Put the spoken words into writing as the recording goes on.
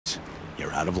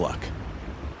you're out of luck.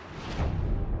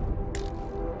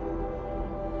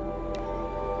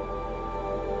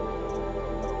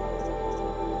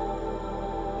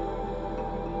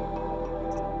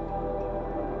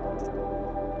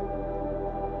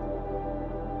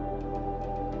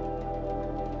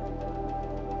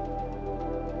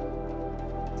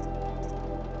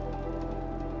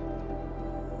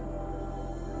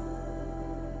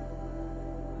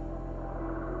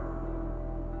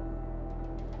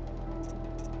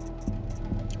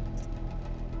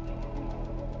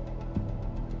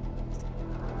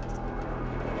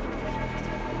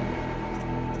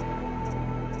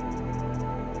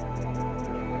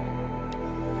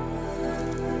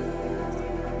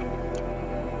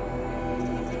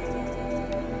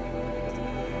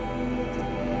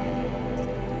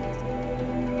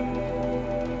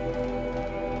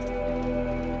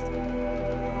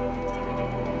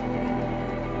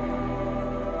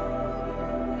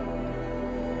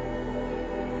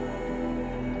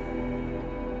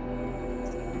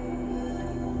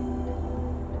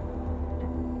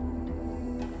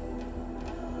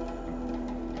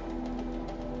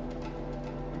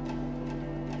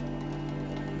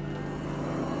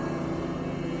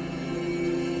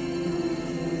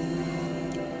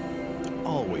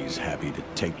 Always happy to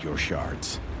take your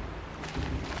shards.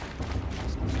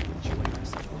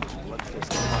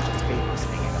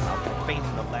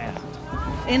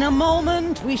 In a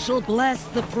moment, we shall bless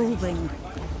the proving.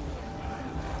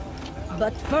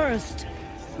 But first,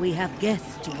 we have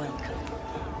guests to welcome.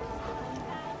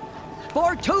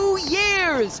 For 2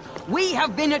 years, we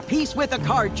have been at peace with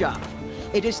Akarja.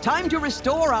 It is time to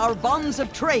restore our bonds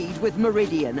of trade with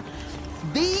Meridian.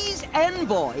 These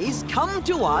envoys come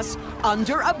to us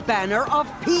under a banner of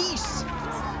peace.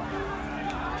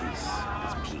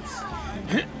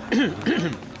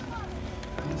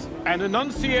 An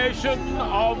enunciation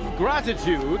of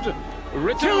gratitude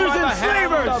written Killers by the and hand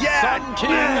slavers! of Sun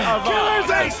King of Killers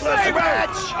and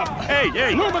slavers!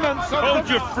 Hey! Luminance of Hold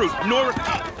the... your fruit,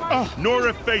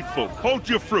 Nora Faithful, hold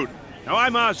your fruit. Now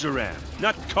I'm Azaran,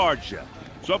 not Karja,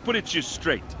 so I'll put it to you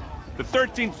straight. The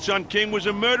 13th Sun King was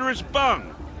a murderous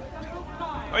bung.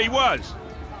 Oh, he was.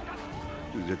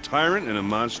 He was a tyrant and a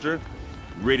monster.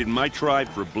 Raided my tribe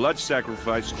for blood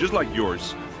sacrifice, just like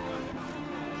yours.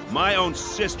 My own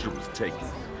sister was taken.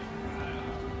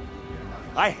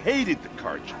 I hated the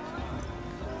Karja.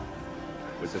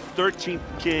 But the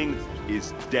 13th king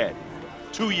is dead.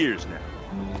 2 years now.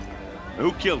 Now,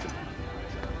 who killed him?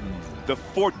 The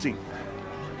 14th.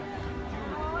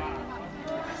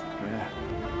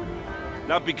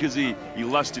 Not because he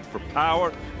lusted for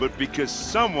power, but because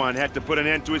someone had to put an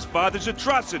end to his father's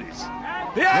atrocities.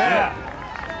 Yeah!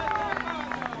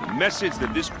 The message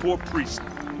that this poor priest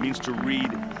means to read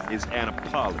is an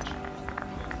apology.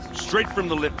 Straight from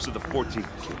the lips of the 14th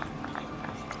king.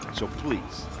 So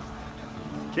please,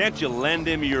 can't you lend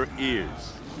him your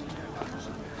ears?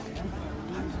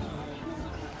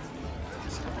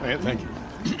 Thank you.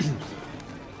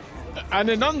 An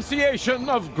enunciation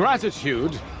of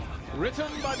gratitude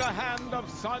written by the hand of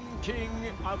Sun King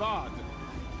Avad,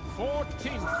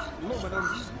 14th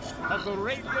luminance of the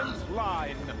Radiant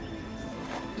Line.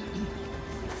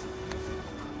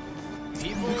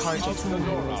 People of the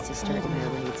Nora,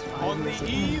 on the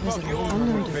eve of your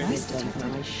proving,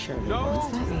 know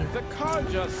the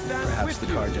Karja stand Perhaps with the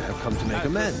you. Karja have come to make As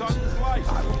amends. the sun's light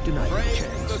I won't deny you a frames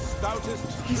chance. the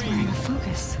stoutest He's wearing a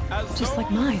focus, as just like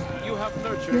those mine. you have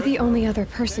nurtured. You're the only other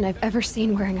person I've ever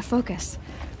seen wearing a focus.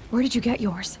 Where did you get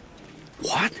yours?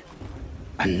 What?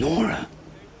 A Nora?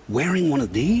 Wearing one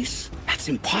of these? That's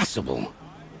impossible.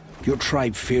 Your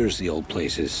tribe fears the old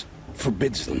places,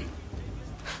 forbids them.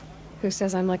 Who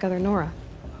says I'm like other Nora?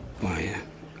 Why,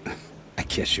 I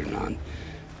guess you're not.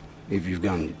 If you've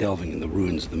gone delving in the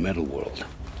ruins of the metal world.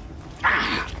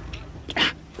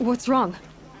 What's wrong?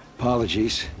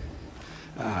 Apologies.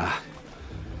 A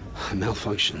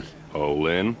malfunction. Oh,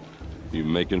 Lynn, you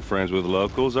making friends with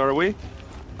locals, are we?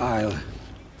 I'll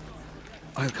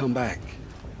come back.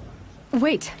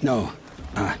 Wait. No,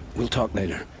 we'll talk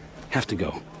later. Have to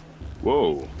go.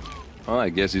 Whoa. Well, I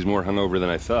guess he's more hungover than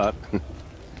I thought.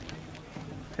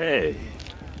 Hey,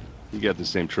 you got the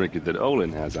same trinket that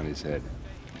Olin has on his head.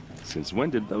 Since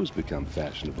when did those become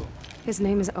fashionable? His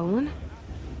name is Olin?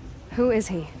 Who is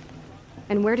he?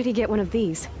 And where did he get one of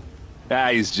these?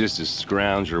 He's just a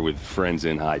scrounger with friends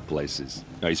in high places.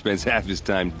 Now, he spends half his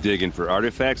time digging for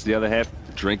artifacts, the other half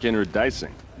drinking or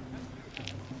dicing.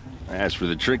 As for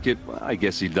the trinket, well, I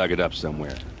guess he dug it up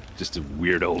somewhere. Just a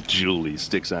weird old jewel he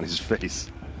sticks on his face.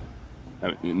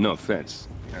 I mean, no offense.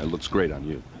 It looks great on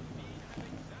you.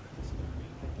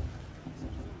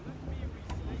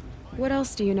 What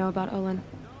else do you know about Olin?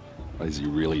 Is he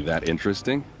really that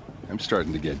interesting? I'm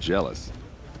starting to get jealous.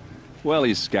 Well,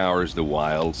 he scours the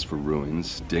wilds for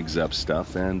ruins, digs up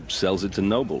stuff, and sells it to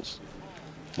nobles.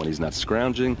 When he's not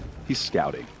scrounging, he's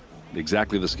scouting.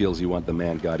 Exactly the skills you want the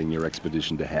man guiding your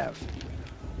expedition to have.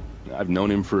 I've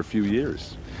known him for a few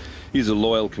years. He's a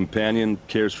loyal companion,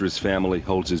 cares for his family,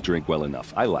 holds his drink well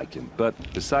enough. I like him, but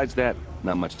besides that,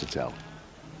 not much to tell.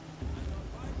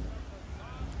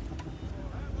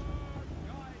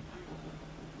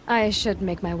 I should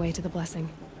make my way to the blessing.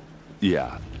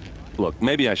 Yeah. Look,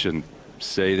 maybe I shouldn't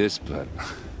say this, but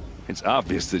it's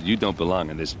obvious that you don't belong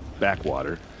in this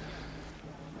backwater.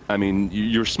 I mean,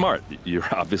 you're smart. You're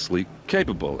obviously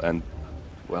capable, and,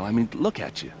 well, I mean, look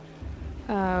at you.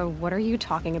 What are you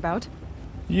talking about?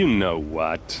 You know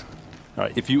what. All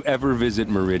right, if you ever visit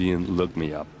Meridian, look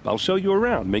me up. I'll show you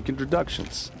around, make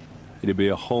introductions. It'll be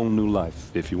a whole new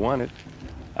life, if you want it.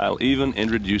 I'll even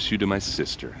introduce you to my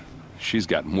sister. She's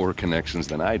got more connections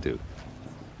than I do.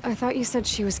 I thought you said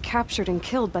she was captured and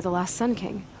killed by the last Sun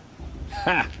King.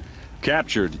 Ha!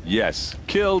 Captured, yes.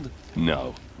 Killed,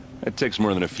 no. It takes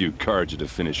more than a few Carja to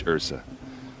finish Ursa.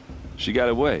 She got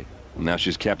away, and now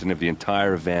she's captain of the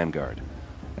entire Vanguard.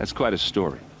 That's quite a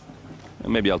story.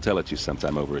 And maybe I'll tell it to you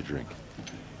sometime over a drink.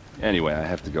 Anyway, I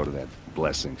have to go to that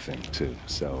blessing thing, too.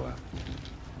 So,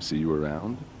 see you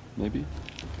around, maybe?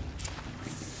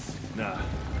 Nah,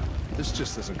 this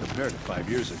just doesn't compare to 5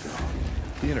 years ago.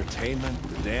 The entertainment,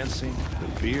 the dancing,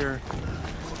 the beer.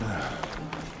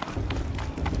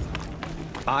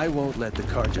 I won't let the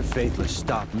Carja Faithless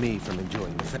stop me from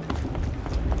enjoying the thing.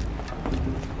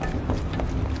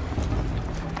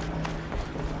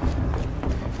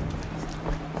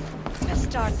 Let's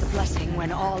start the blessing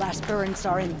when all aspirants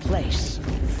are in place.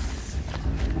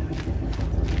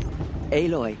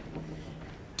 Aloy,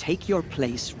 take your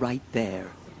place right there.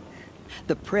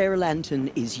 The prayer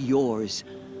lantern is yours.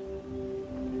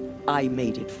 I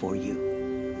made it for you.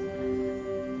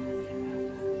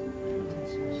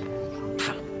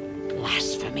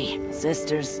 Blasphemy,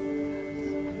 sisters.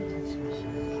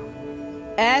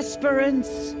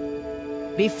 Aspirants,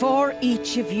 before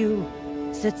each of you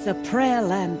sits a prayer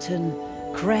lantern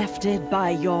crafted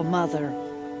by your mother.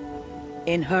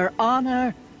 In her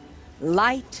honor,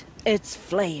 light its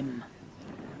flame.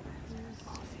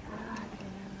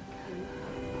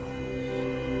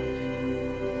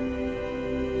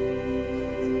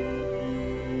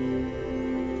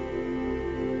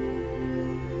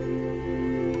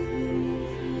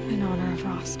 In honor of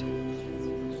Rost.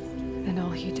 And all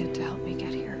he did to help me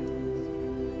get here.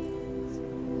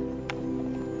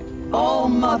 Oh,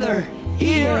 Mother,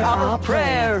 hear our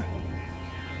prayer.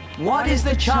 What is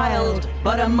the child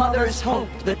but a mother's hope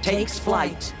that takes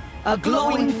flight? A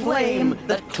glowing flame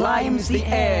that climbs the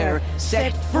air,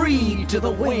 set free to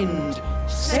the wind,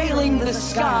 sailing the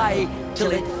sky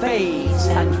till it fades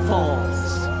and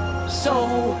falls.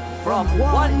 So, from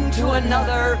one to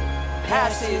another,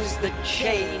 passes the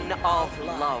chain of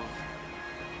love.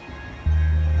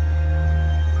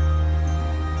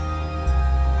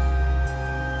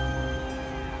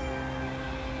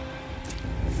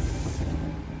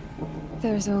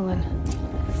 There's Olin.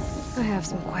 I have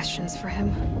some questions for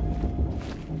him.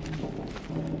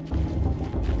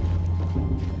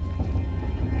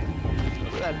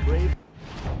 Look at that brave.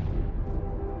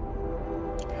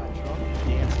 Got drunk and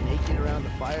danced naked around the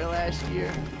fire last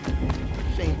year.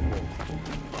 Shameful,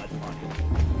 but fun.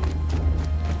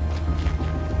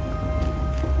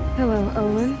 Hello,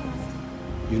 Olin.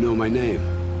 You know my name?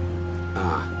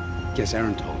 Ah, guess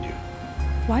Aaron told you.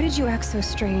 Why did you act so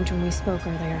strange when we spoke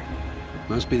earlier?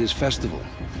 Must be this festival.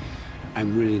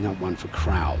 I'm really not one for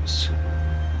crowds.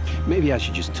 Maybe I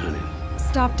should just turn in.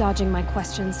 Stop dodging my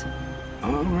questions.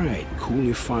 All right, cool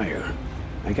your fire.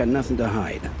 I got nothing to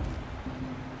hide.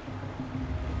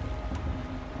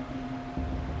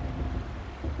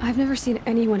 I've never seen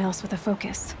anyone else with a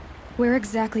focus. Where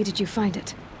exactly did you find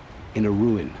it? In a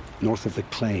ruin, north of the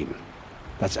Claim.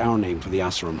 That's our name for the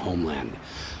Asuram homeland.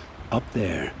 Up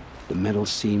there, the metal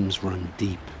seams run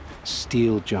deep.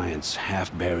 Steel giants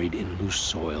half buried in loose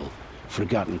soil.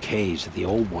 Forgotten caves that the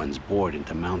old ones bored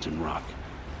into mountain rock.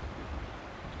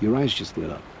 Your eyes just lit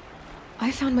up.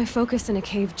 I found my focus in a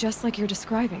cave just like you're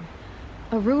describing.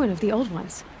 A ruin of the old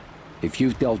ones. If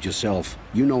you've delved yourself,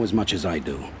 you know as much as I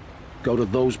do. Go to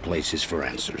those places for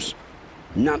answers.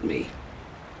 Not me.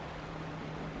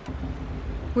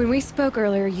 When we spoke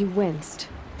earlier, you winced,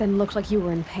 then looked like you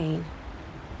were in pain.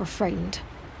 Or frightened.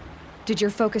 Did your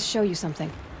focus show you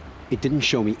something? It didn't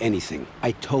show me anything.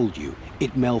 I told you.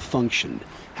 It malfunctioned.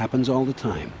 Happens all the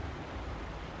time.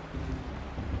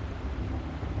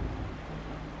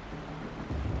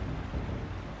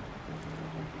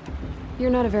 You're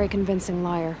not a very convincing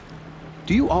liar.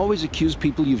 Do you always accuse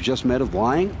people you've just met of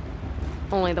lying?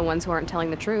 Only the ones who aren't telling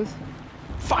the truth.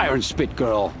 Fire and spit,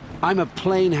 girl. I'm a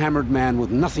plain hammered man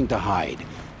with nothing to hide.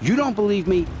 You don't believe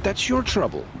me? That's your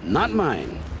trouble, not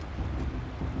mine.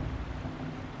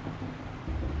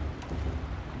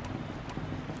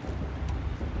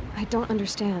 I don't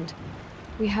understand.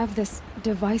 We have this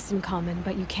device in common,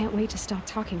 but you can't wait to stop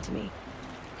talking to me.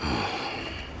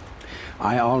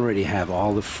 I already have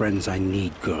all the friends I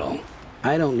need, girl.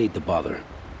 I don't need the bother.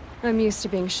 I'm used to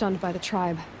being shunned by the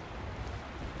tribe.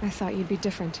 I thought you'd be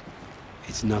different.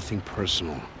 It's nothing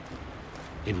personal.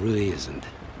 It really isn't.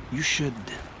 You should...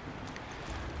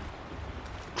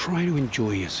 try to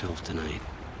enjoy yourself tonight.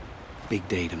 Big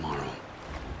day tomorrow.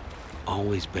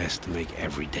 Always best to make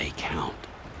every day count.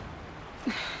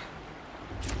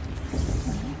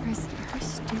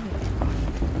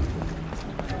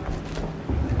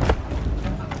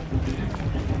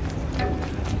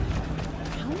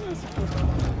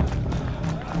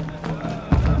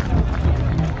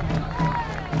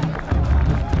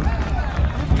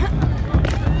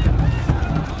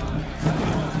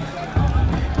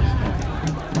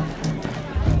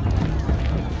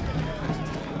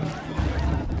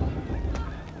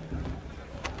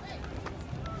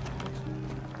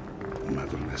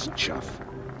 Motherless chuff.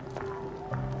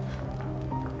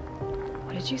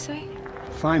 What did you say?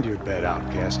 Find your bed,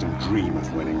 outcast, and dream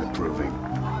of winning the proving.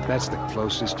 That's the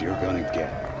closest you're gonna get.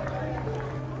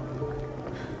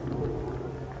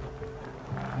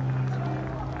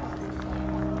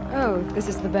 Oh, this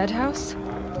is the bedhouse?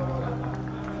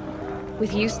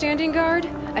 With you standing guard,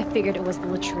 I figured it was the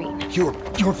latrine. Your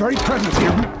very presence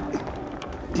here...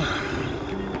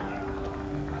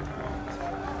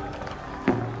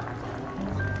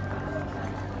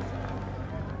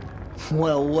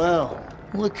 Well, well.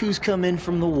 Look who's come in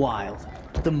from the wild.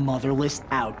 The motherless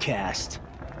outcast.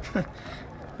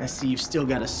 I see you've still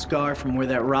got a scar from where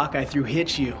that rock I threw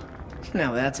hit you.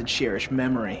 Now that's a cherished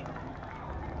memory.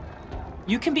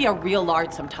 You can be a real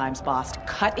lard sometimes, boss.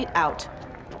 Cut it out.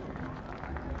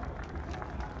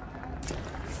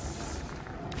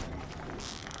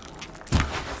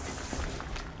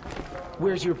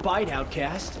 Where's your bite,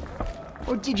 outcast?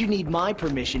 Or did you need my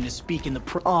permission to speak in the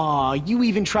Aw, you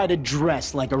even try to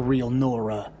dress like a real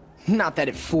Nora. Not that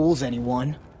it fools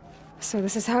anyone. So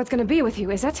this is how it's gonna be with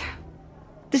you, is it?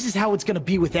 This is how it's gonna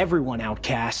be with everyone,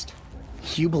 outcast.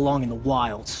 You belong in the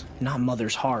wilds, not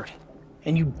Mother's heart.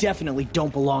 And you definitely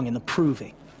don't belong in the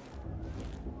proving.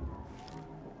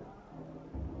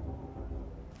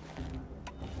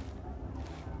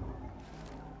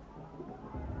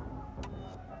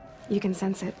 You can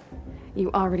sense it. You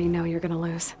already know you're gonna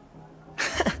lose.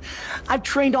 I've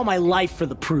trained all my life for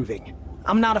the proving.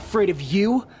 I'm not afraid of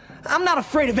you. I'm not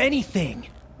afraid of anything.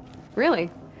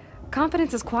 Really?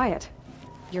 Confidence is quiet.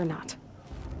 You're not.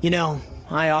 You know,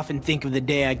 I often think of the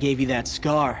day I gave you that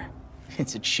scar.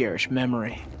 It's a cherished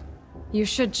memory. You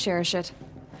should cherish it.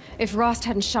 If Rost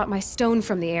hadn't shot my stone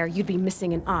from the air, you'd be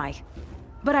missing an eye.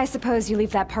 But I suppose you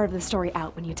leave that part of the story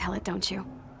out when you tell it, don't you?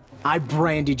 I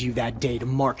branded you that day to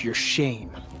mark your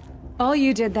shame. All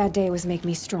you did that day was make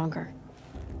me stronger.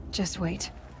 Just wait.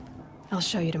 I'll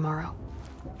show you tomorrow.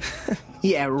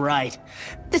 Yeah, right.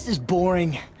 This is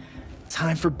boring.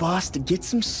 Time for Boss to get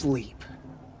some sleep.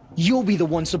 You'll be the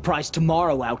one surprised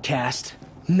tomorrow, outcast.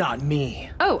 Not me.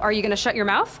 Oh, are you gonna shut your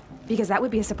mouth? Because that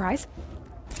would be a surprise.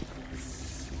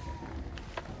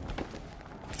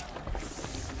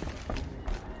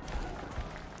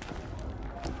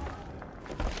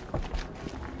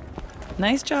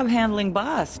 Nice job handling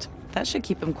Bast. That should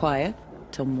keep him quiet.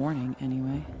 Till morning,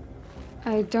 anyway.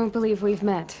 I don't believe we've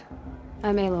met.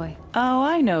 I'm Aloy. Oh,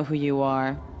 I know who you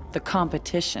are. The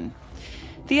competition.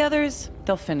 The others,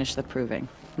 they'll finish the proving.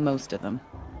 Most of them.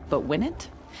 But win it?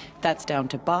 That's down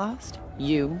to Bast,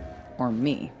 you, or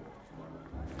me.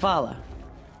 Vala.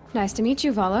 Nice to meet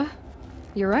you, Vala.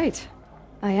 You're right.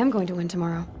 I am going to win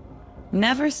tomorrow.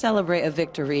 Never celebrate a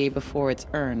victory before it's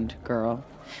earned, girl.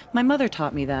 My mother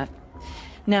taught me that.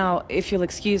 Now, if you'll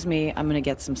excuse me, I'm gonna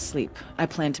get some sleep. I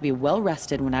plan to be well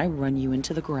rested when I run you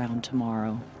into the ground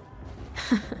tomorrow.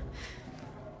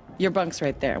 Your bunk's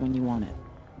right there when you want it.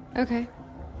 Okay.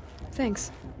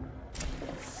 Thanks.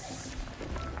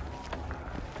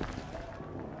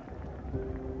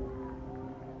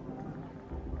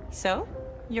 So,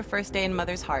 your first day in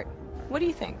Mother's heart. What do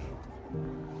you think?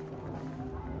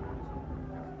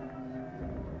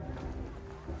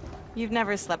 You've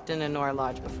never slept in a Nora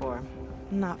lodge before.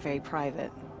 Not very private.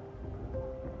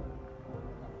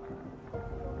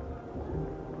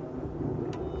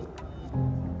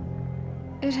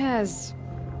 It has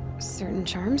certain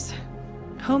charms.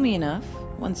 Homey enough,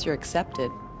 once you're accepted.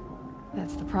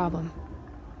 That's the problem.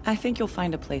 I think you'll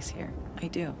find a place here. I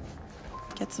do.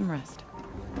 Get some rest.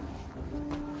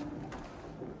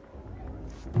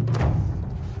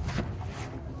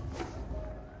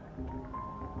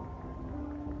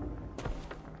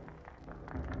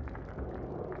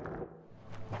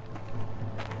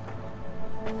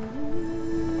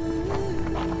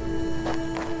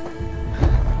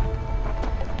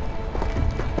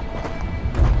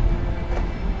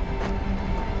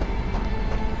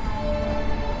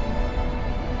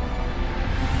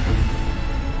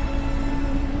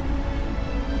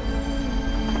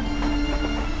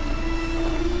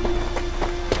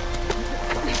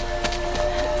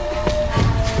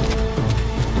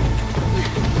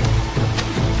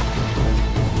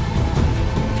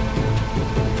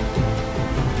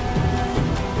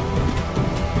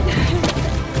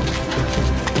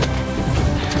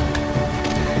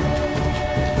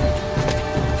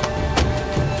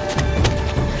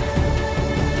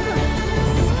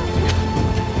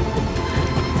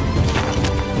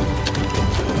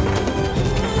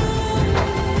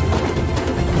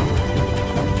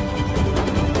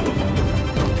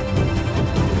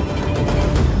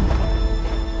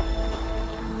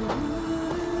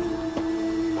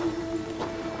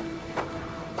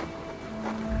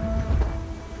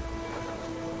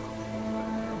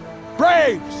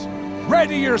 Braves!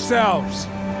 Ready yourselves!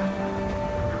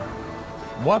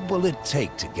 What will it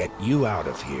take to get you out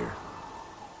of here?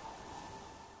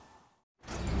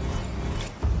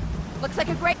 Looks like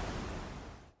a great...